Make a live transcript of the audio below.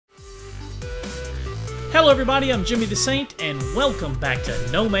Hello everybody, I'm Jimmy the Saint, and welcome back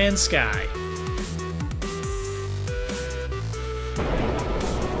to No Man's Sky.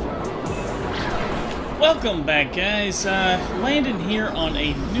 Welcome back, guys. Landing here on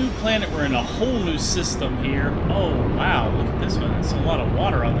a new planet. We're in a whole new system here. Oh, wow, look at this one. There's a lot of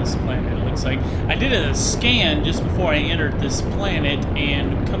water on this planet, it looks like. I did a scan just before I entered this planet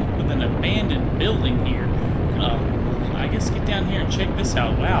and come up with an abandoned building here. I guess get down here and check this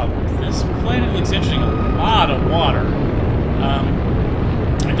out. Wow, this planet looks interesting. A lot of water.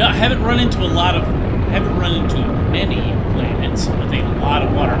 I haven't run into many planets with a lot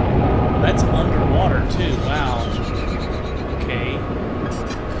of water. That's underwater too. Wow. Okay.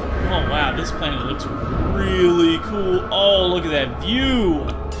 Oh wow, this planet looks really cool. Oh, look at that view.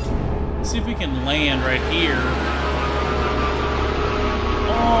 Let's see if we can land right here.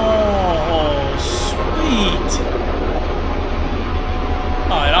 Oh, sweet.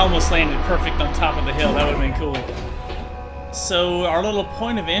 Oh, it almost landed perfect on top of the hill. That would have been cool. So, our little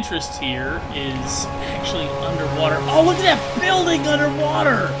point of interest here is actually underwater. Oh, look at that building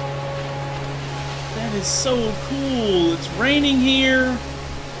underwater! That is so cool. It's raining here.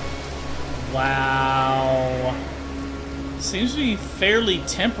 Wow. Seems to be fairly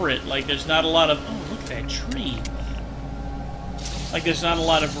temperate. Like, there's not a lot of... Oh, look at that tree. Like, there's not a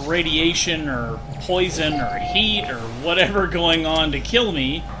lot of radiation or poison or heat or whatever going on to kill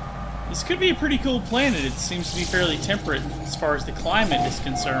me. This could be a pretty cool planet. It seems to be fairly temperate as far as the climate is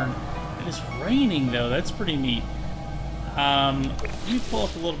concerned. It is raining, though. That's pretty neat. Let me pull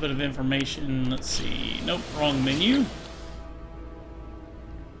up a little bit of information. Let's see. Nope, wrong menu.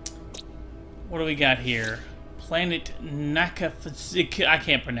 What do we got here? Planet Nakafzik. I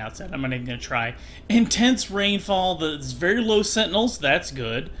can't pronounce that. I'm not even going to try. Intense rainfall. There's very low sentinels. That's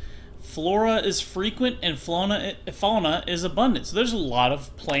good. Flora is frequent and fauna is abundant. So there's a lot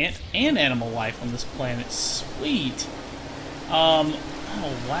of plant and animal life on this planet. Sweet. Oh,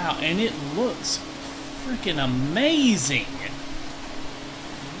 wow. And it looks freaking amazing.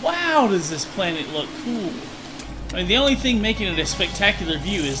 Wow, does this planet look cool. I mean, the only thing making it a spectacular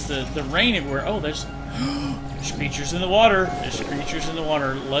view is the rain everywhere. Oh, there's creatures in the water. There's creatures in the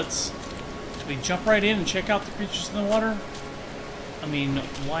water. Should we jump right in and check out the creatures in the water? I mean,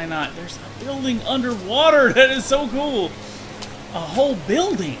 why not? There's a building underwater. That is so cool. A whole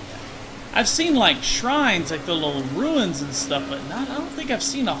building. I've seen, like, shrines, like the little ruins and stuff, but I don't think I've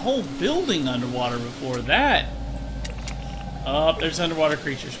seen a whole building underwater before that. Oh, there's underwater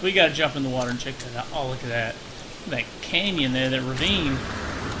creatures. We gotta jump in the water and check that out. Oh, look at that. Look at that canyon there, that ravine.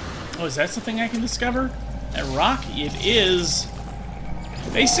 Oh, is that something I can discover? That rock? It is.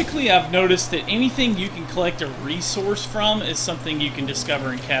 Basically, I've noticed that anything you can collect a resource from is something you can discover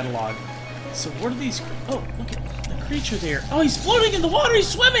and catalog. So what are these... Oh, look at the creature there. Oh, he's floating in the water. He's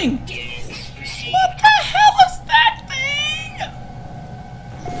swimming. What the hell is that thing?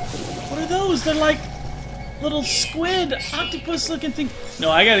 What are those? They're like little squid, octopus-looking thing. No,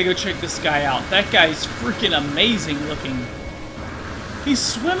 I gotta go check this guy out. That guy's freaking amazing looking. He's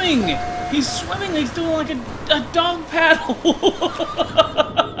swimming. He's swimming. He's doing like a dog paddle.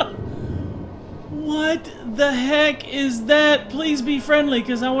 What the heck is that? Please be friendly,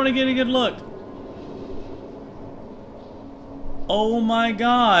 because I want to get a good look. Oh my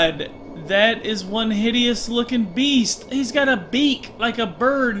god. That is one hideous looking beast. He's got a beak like a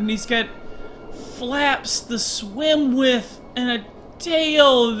bird, and he's got flaps to swim with, and a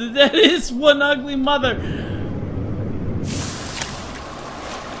tail. That is one ugly mother.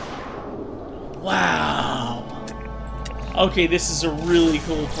 Wow. Okay, this is a really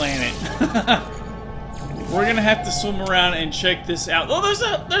cool planet. We're gonna have to swim around and check this out. Oh,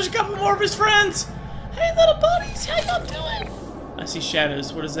 there's a couple more of his friends. Hey, little buddies, how y'all doing? I see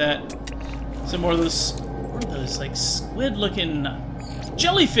shadows. What is that? Some more of those. What are those? Like squid-looking,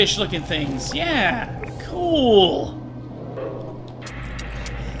 jellyfish-looking things. Yeah, cool.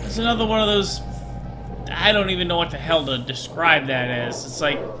 There's another one of those. I don't even know what the hell to describe that as. It's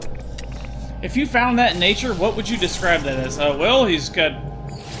like, if you found that in nature, what would you describe that as? Well, he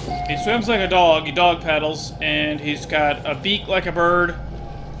swims like a dog, he dog paddles, and he's got a beak like a bird,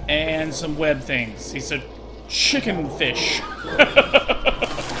 and some web things. He's a chicken fish. I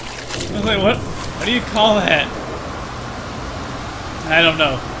was like, what do you call that? I don't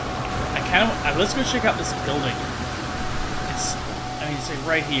know. Let's go check out this building. It's like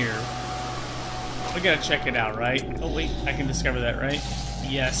right here. We gotta check it out, right? Oh wait, I can discover that, right?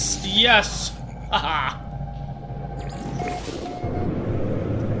 Yes. Yes! Haha!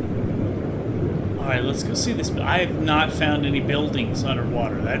 Alright, let's go see this. I have not found any buildings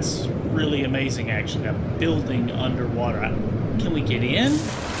underwater. That's really amazing, actually. A building underwater. Can we get in?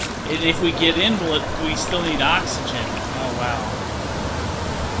 And if we get in, we still need oxygen. Oh, wow.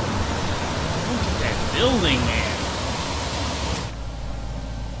 Look at that building, man.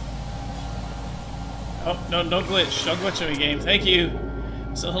 Oh, no, no glitch. Don't glitch on me, game. Thank you.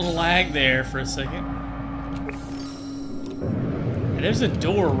 There's a little lag there for a second. And there's a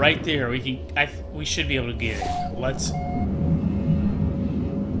door right there. We should be able to get it. Let's...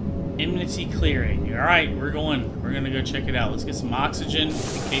 Enmity clearing. Alright, we're going. We're going to go check it out. Let's get some oxygen in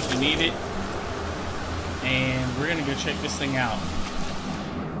case we need it. And we're going to go check this thing out.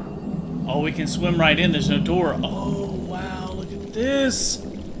 Oh, we can swim right in. There's no door. Oh, wow. Look at this.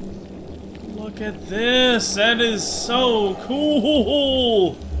 Look at this. That is so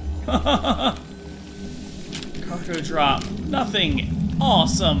cool. Cargo drop. Nothing.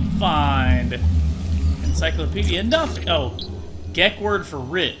 Awesome find. Encyclopedia. Nothing. Oh, Gek word for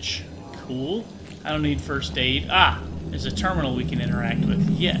rich. Cool. I don't need first aid. Ah, there's a terminal we can interact with.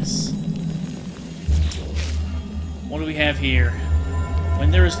 Yes. What do we have here? When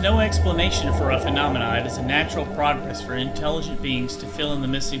there is no explanation for a phenomena, it is a natural progress for intelligent beings to fill in the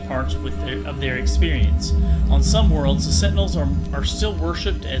missing parts of their experience. On some worlds, the Sentinels are still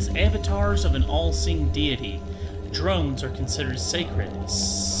worshipped as avatars of an all-seeing deity. Drones are considered sacred,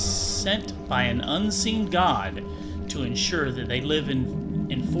 sent by an unseen god to ensure that they live in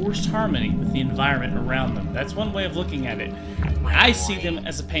enforced harmony with the environment around them. That's one way of looking at it. I see them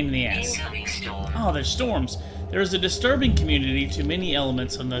as a pain in the ass. Oh, there's storms. There is a disturbing community to many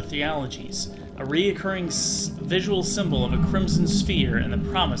elements of the theologies, a reoccurring visual symbol of a crimson sphere and the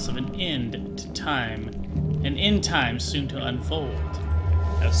promise of an end time soon to unfold.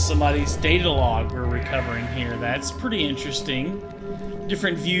 That's somebody's data log we're recovering here. That's pretty interesting.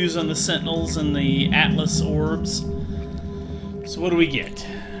 Different views on the Sentinels and the Atlas orbs. So what do we get?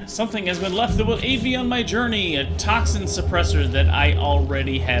 Something has been left that will aid me on my journey. A toxin suppressor that I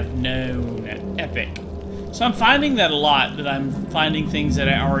already have known. Epic. So I'm finding that a lot, that I'm finding things that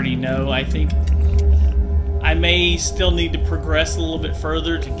I already know. I think I may still need to progress a little bit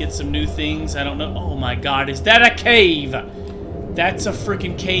further to get some new things. I don't know. Oh my god, is that a cave? That's a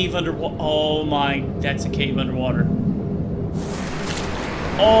freaking cave underwater. Oh my, that's a cave underwater.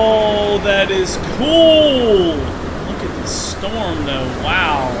 Oh, that is cool! Look at this storm, though.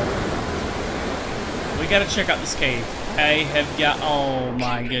 Wow. We gotta check out this cave. I have got... Oh,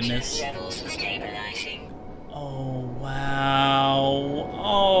 my goodness. Oh, wow.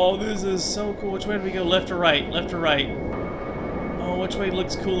 Oh, this is so cool. Which way do we go? Left or right? Left or right? Oh, which way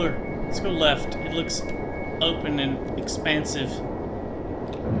looks cooler? Let's go left. It looks open and expansive.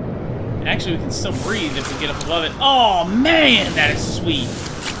 And actually, we can still breathe if we get up above it. Oh, man, that is sweet.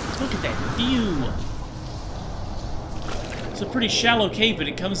 Look at that view. It's a pretty shallow cave, but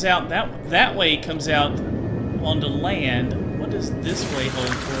it comes out that way. It comes out onto land. What does this way hold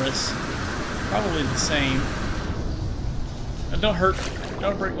for us? Probably the same. Don't hurt.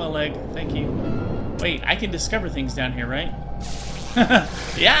 Don't break my leg. Thank you. Wait, I can discover things down here, right?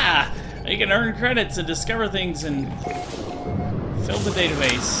 Yeah! You can earn credits and discover things and fill the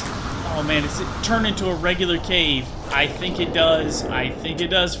database. Oh man, does it turn into a regular cave? I think it does. I think it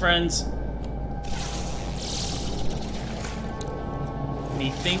does, friends.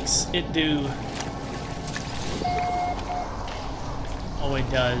 Methinks it do. Oh, it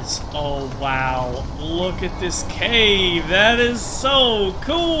does. Oh, wow. Look at this cave. That is so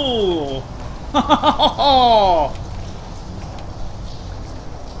cool.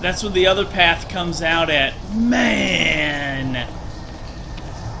 That's where the other path comes out at. Man.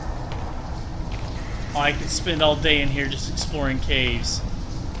 Oh, I could spend all day in here just exploring caves.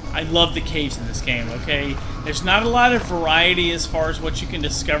 I love the caves in this game, okay? There's not a lot of variety as far as what you can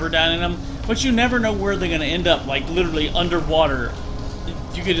discover down in them, but you never know where they're going to end up, like literally underwater.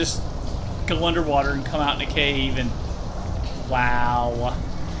 You could just go underwater and come out in a cave and... Wow.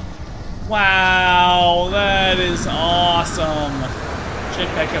 Wow, that is awesome. Check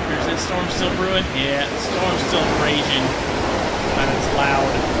back up here. Is that storm still brewing? Yeah, the storm's still raging. And it's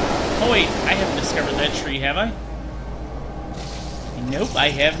loud. Oh wait, I haven't discovered that tree, have I? Nope, I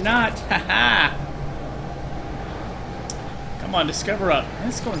have not. Haha. Come on, discover up.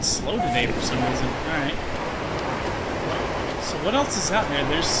 It's going slow today for some reason. Alright. So what else is out there?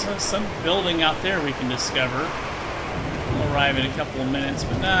 There's some building out there we can discover. We'll arrive in a couple of minutes,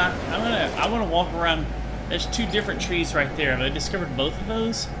 but nah, I want to walk around. There's two different trees right there. Have I discovered both of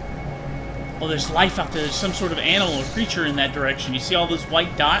those? Oh, there's life out there. There's some sort of animal or creature in that direction. You see all those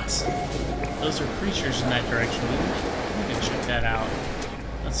white dots? Those are creatures in that direction. We can check that out.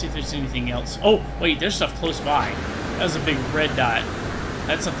 Let's see if there's anything else. Oh, wait, there's stuff close by. That was a big red dot.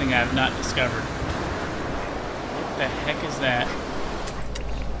 That's something I have not discovered. What the heck is that?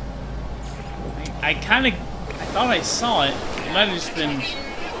 I thought I saw it. It might have just been...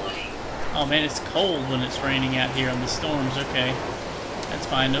 Oh man, it's cold when it's raining out here on the storms. Okay. That's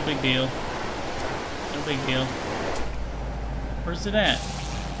fine, no big deal. No big deal. Where's it at?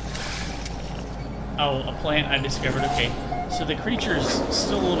 Oh, a plant I discovered. Okay. So the creature's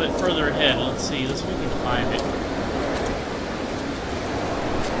still a little bit further ahead. Let's see. Let's see if we can find it.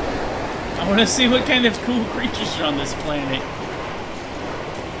 I want to see what kind of cool creatures are on this planet.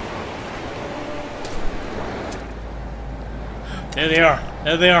 There they are.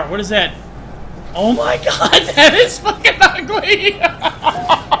 There they are. What is that? Oh my god, that is fucking ugly!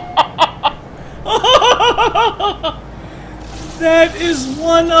 That is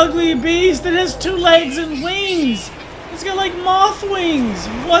one ugly beast that has 2 legs and wings! It's got like moth wings!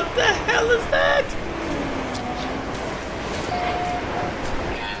 What the hell is that?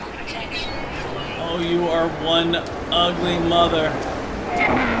 Oh, you are one ugly mother.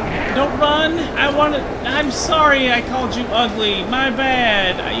 Don't run! I'm sorry I called you ugly. My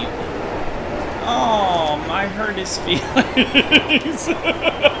bad. Oh, I hurt his feelings.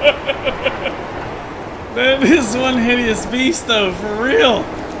 That is one hideous beast, though, for real.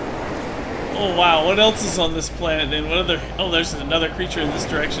 Oh, wow. What else is on this planet, then? What other... Oh, there's another creature in this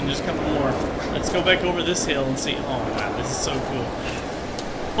direction. There's a couple more. Let's go back over this hill and see. Oh, wow. This is so cool.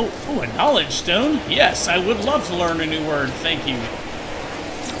 Oh, a knowledge stone? Yes, I would love to learn a new word. Thank you.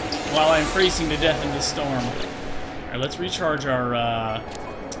 While I'm freezing to death in this storm. Alright, let's recharge our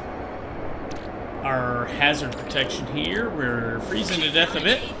hazard protection here. We're freezing to death a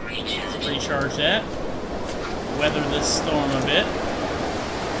bit. Let's recharge that. Weather this storm a bit.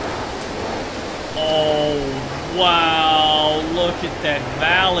 Oh, wow. Look at that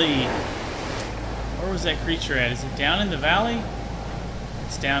valley. Where was that creature at? Is it down in the valley?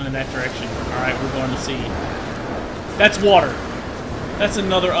 It's down in that direction. Alright, we're going to see. That's water. That's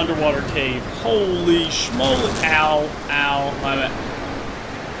another underwater cave. Holy schmoly. Ow. Ow. My bad.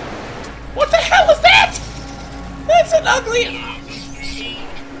 What the hell is that? That's an ugly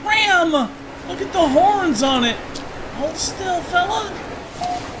ram. Look at the horns on it. Hold still, fella.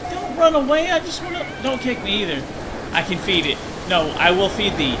 Don't run away. I just want to... Don't kick me either. I can feed it. No, I will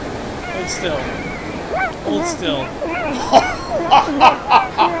feed thee. Hold still. Hold still.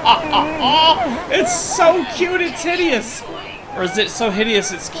 It's so cute. It's hideous. Or is it so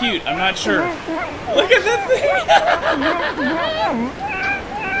hideous it's cute? I'm not sure. Look at that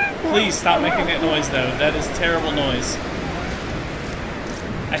thing! Please stop making that noise, though. That is terrible noise.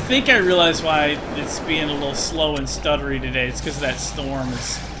 I think I realize why it's being a little slow and stuttery today. It's because that storm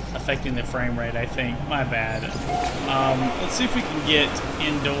is affecting the frame rate, I think. My bad. Let's see if we can get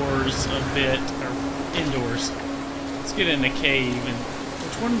indoors a bit. Or indoors. Let's get in a cave. And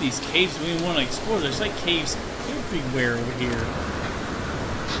which one of these caves do we want to explore? There's like caves everywhere over here.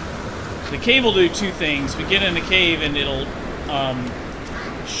 The cave will do 2 things. We get in a cave and it'll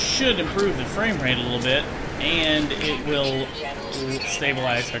should improve the frame rate a little bit, and it will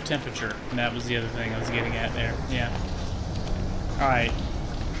stabilize our temperature. And that was the other thing I was getting at there. Yeah. Alright.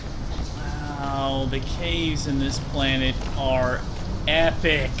 Wow, the caves in this planet are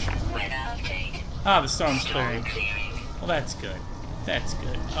epic. Ah, the storm's clearing. Well, that's good. That's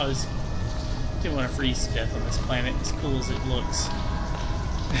good. I didn't want to freeze to death on this planet, as cool as it looks.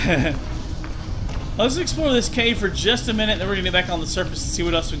 Let's explore this cave for just a minute, then we're going to get back on the surface and see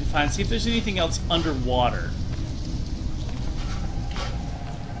what else we can find. See if there's anything else underwater.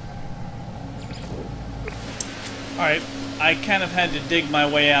 Alright, I kind of had to dig my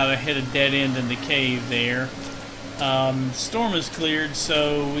way out. I hit a dead end in the cave there. The storm is cleared,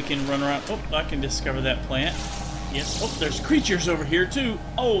 so we can run around. Oh, I can discover that plant. Yes. Oh, there's creatures over here, too.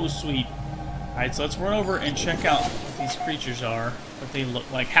 Oh, sweet. Alright, so let's run over and check out what these creatures are. What they look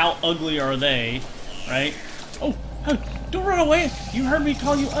like. How ugly are they? Right? Oh, don't run away! You heard me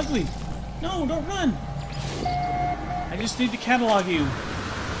call you ugly! No, don't run! I just need to catalog you.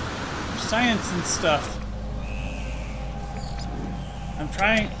 Science and stuff. I'm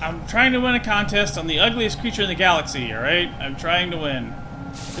trying to win a contest on the ugliest creature in the galaxy, alright? I'm trying to win.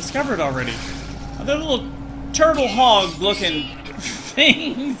 Discovered already. Oh, they're little turtle hog looking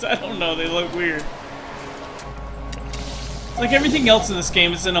things. I don't know, they look weird. Like everything else in this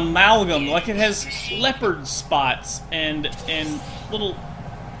game, it's an amalgam. Like it has leopard spots and little...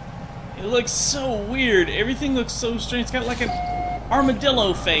 It looks so weird. Everything looks so strange. It's got like an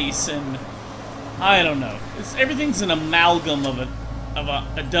armadillo face and... I don't know. Everything's an amalgam of a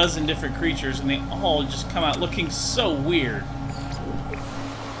dozen different creatures, and they all just come out looking so weird.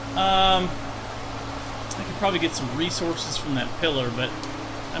 I could probably get some resources from that pillar, but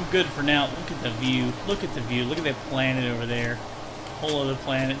I'm good for now. Look at the view. Look at the view. Look at that planet over there. Whole other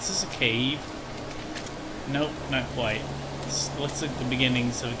planet. Is this a cave? Nope, not quite. Looks like the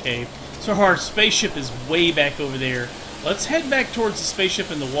beginnings of a cave. So our spaceship is way back over there. Let's head back towards the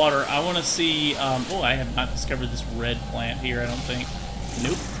spaceship in the water. I want to see... oh, I have not discovered this red plant here, I don't think.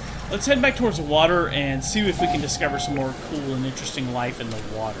 Nope. Let's head back towards the water and see if we can discover some more cool and interesting life in the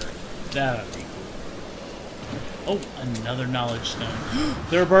water. That would be cool. Oh, another knowledge stone.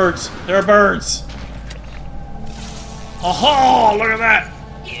 There are birds! There are birds! Oh, look at that!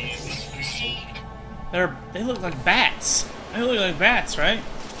 They look like bats. They look like bats, right?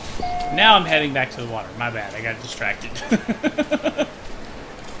 Now I'm heading back to the water. My bad, I got distracted.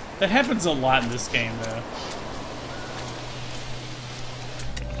 That happens a lot in this game, though.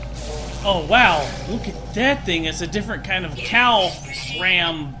 Oh, wow. Look at that thing. It's a different kind of cow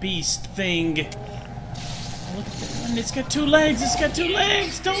ram beast thing. Look at that one. It's got 2 legs. It's got 2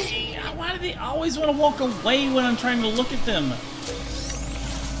 legs. Don't... Why do they always want to walk away when I'm trying to look at them?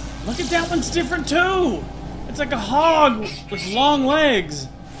 Look at that one's different, too. It's like a hog with long legs.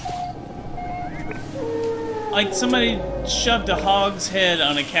 Like somebody shoved a hog's head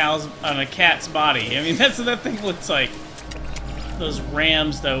on a cat's body. I mean, that's what that thing looks like. Those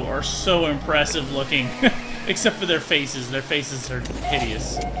rams, though, are so impressive looking. Except for their faces. Their faces are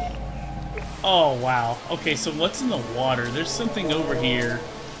hideous. Oh, wow. Okay, so what's in the water? There's something over here.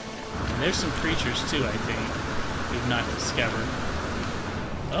 There's some creatures, too, I think. We've not discovered.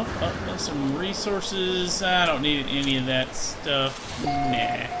 Oh, some resources. I don't need any of that stuff.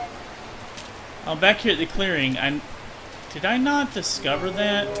 Nah. Oh, back here at the clearing, did I not discover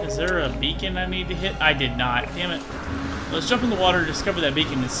that? Is there a beacon I need to hit? I did not. Damn it. Let's jump in the water, discover that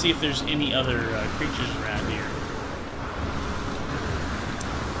beacon, and see if there's any other creatures around here.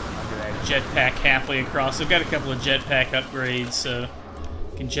 I'll do that jetpack halfway across. I've got a couple of jetpack upgrades, so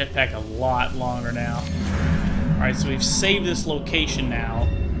I can jetpack a lot longer now. Alright, so we've saved this location now.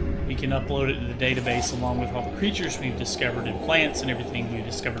 We can upload it to the database along with all the creatures we've discovered and plants and everything we've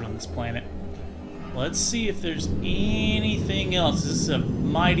discovered on this planet. Let's see if there's anything else. This is a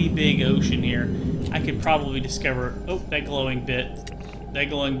mighty big ocean here. I could probably discover... Oh, that glowing bit. That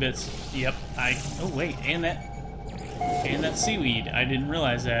glowing bit's... Yep, oh, wait, and that seaweed. I didn't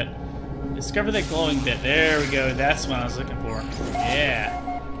realize that. Discover that glowing bit. There we go. That's what I was looking for. Yeah.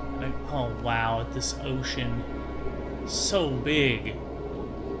 Oh, wow. This ocean. So big.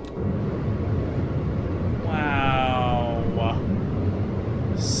 Wow.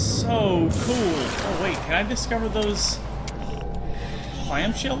 So cool. Oh, wait. Can I discover those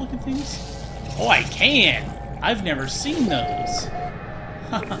clamshell looking things? Oh, I can! I've never seen those.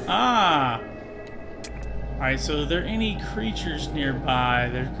 Ha ha ha! Alright, so are there any creatures nearby?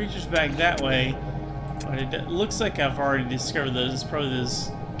 There's creatures back that way. But it looks like I've already discovered those. It's probably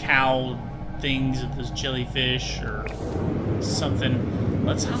those cow things, or those jellyfish, or something.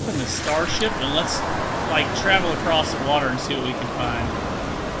 Let's hop in the starship and let's, like, travel across the water and see what we can find.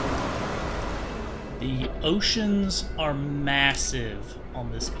 The oceans are massive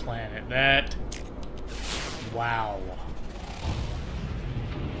on this planet. Wow.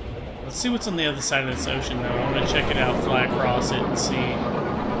 Let's see what's on the other side of this ocean, though. I want to check it out, fly across it, and see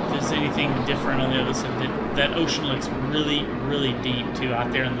if there's anything different on the other side. That ocean looks really, really deep, too,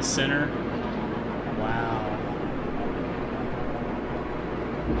 out there in the center. Wow.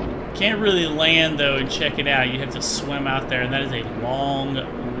 Can't really land, though, and check it out. You have to swim out there, and that is a long,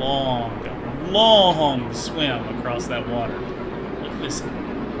 long swim across that water. Look at this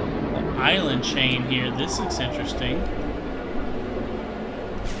island chain here. This looks interesting.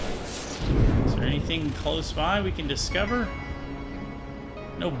 Is there anything close by we can discover?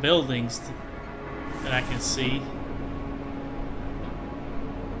 No buildings that I can see.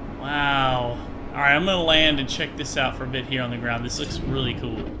 Wow. Alright, I'm gonna land and check this out for a bit here on the ground. This looks really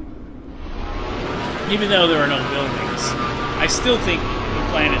cool. Even though there are no buildings, I still think the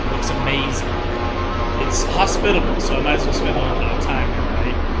planet looks amazing. It's hospitable, so I might as well spend a little bit of time here,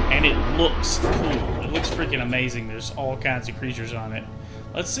 right? And it looks cool. It looks freaking amazing. There's all kinds of creatures on it.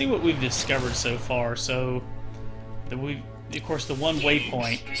 Let's see what we've discovered so far. So, of course, the one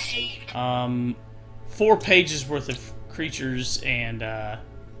waypoint. 4 pages worth of creatures and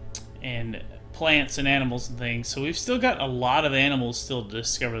plants and animals and things. So we've still got a lot of animals still to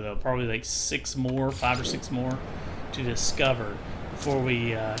discover, though. Probably like 5 or 6 more to discover before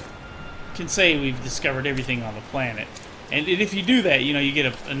we can say we've discovered everything on the planet. And if you do that, you know, you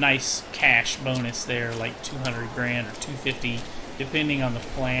get a nice cash bonus there, like 200 grand or 250, depending on the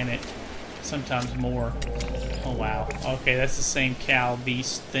planet. Sometimes more. Oh, wow. Okay, that's the same cow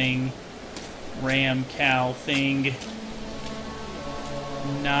beast thing. Ram cow thing.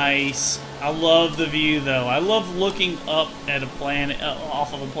 Nice. I love the view, though. I love looking up at a planet,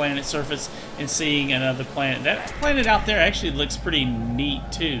 off of a planet's surface, and seeing another planet. That planet out there actually looks pretty neat,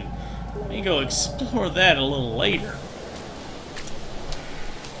 too. Let me go explore that a little later.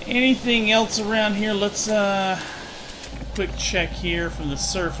 Anything else around here? Let's, quick check here from the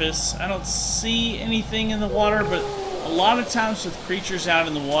surface. I don't see anything in the water, but a lot of times with creatures out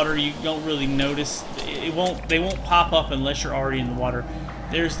in the water, you don't really notice. They won't pop up unless you're already in the water.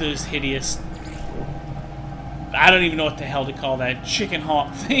 There's those hideous, I don't even know what the hell to call that, chicken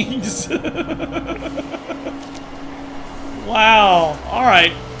hawk things. Wow.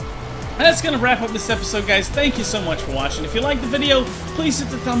 Alright. That's going to wrap up this episode, guys. Thank you so much for watching. If you liked the video, please hit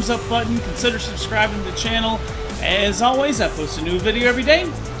the thumbs up button. Consider subscribing to the channel. As always, I post a new video every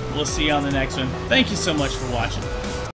day. We'll see you on the next one. Thank you so much for watching.